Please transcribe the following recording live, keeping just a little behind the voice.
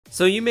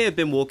So you may have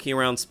been walking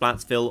around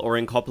Splatsville or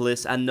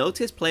Inkopolis and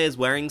noticed players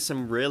wearing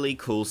some really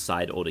cool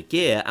side order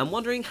gear and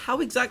wondering how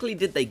exactly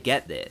did they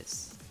get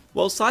this?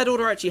 Well, side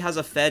order actually has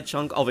a fair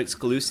chunk of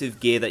exclusive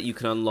gear that you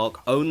can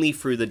unlock only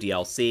through the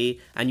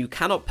DLC, and you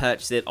cannot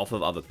purchase it off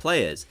of other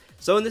players.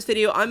 So in this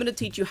video I'm going to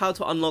teach you how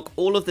to unlock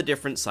all of the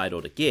different side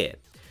order gear.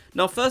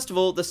 Now first of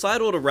all, the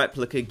side order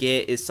replica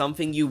gear is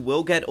something you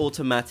will get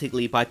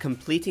automatically by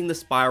completing the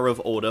Spire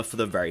of Order for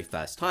the very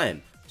first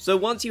time. So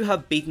once you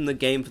have beaten the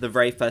game for the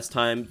very first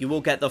time, you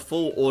will get the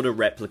full order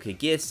replica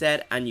gear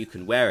set and you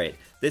can wear it.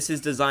 This is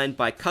designed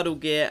by Cuddle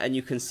Gear and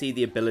you can see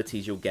the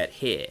abilities you'll get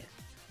here.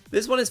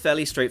 This one is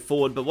fairly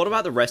straightforward, but what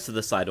about the rest of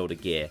the side order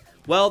gear?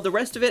 Well, the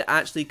rest of it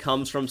actually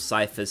comes from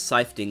Cypher's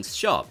Sifting's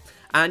shop,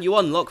 and you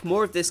unlock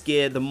more of this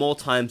gear the more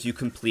times you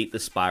complete the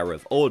Spire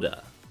of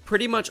Order.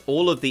 Pretty much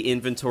all of the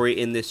inventory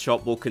in this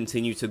shop will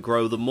continue to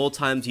grow the more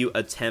times you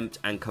attempt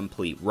and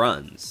complete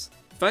runs.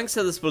 Thanks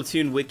to the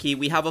Splatoon wiki,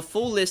 we have a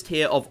full list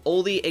here of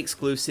all the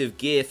exclusive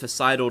gear for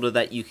side order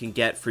that you can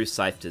get through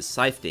Cypher's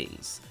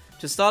Siftings.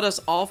 To start us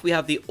off, we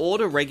have the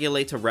Order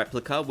Regulator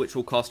Replica, which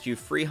will cost you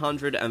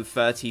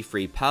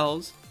 333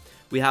 pearls.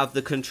 We have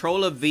the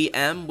Controller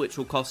VM, which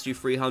will cost you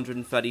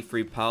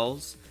 333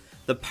 pearls.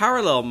 The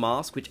Parallel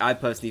Mask, which I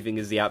personally think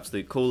is the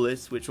absolute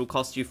coolest, which will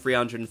cost you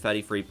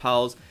 333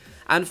 pearls.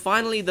 And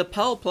finally, the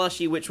Pearl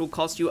Plushie, which will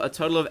cost you a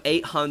total of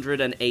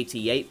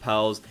 888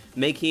 pearls,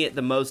 making it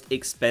the most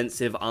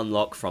expensive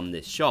unlock from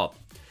this shop.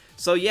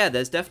 So yeah,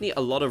 there's definitely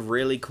a lot of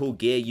really cool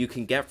gear you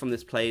can get from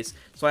this place,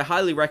 so I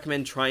highly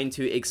recommend trying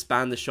to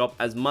expand the shop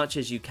as much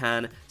as you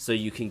can so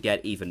you can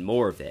get even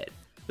more of it.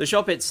 The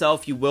shop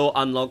itself you will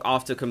unlock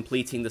after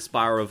completing the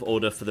Spire of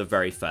Order for the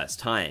very first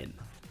time.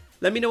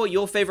 Let me know what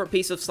your favourite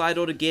piece of side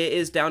order gear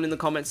is down in the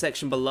comment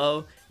section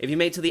below. If you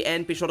made it to the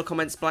end, be sure to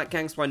comment Splat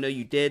Gang so I know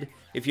you did.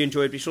 If you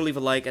enjoyed, be sure to leave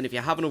a like, and if you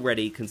haven't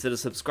already, consider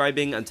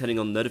subscribing and turning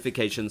on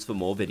notifications for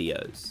more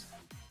videos.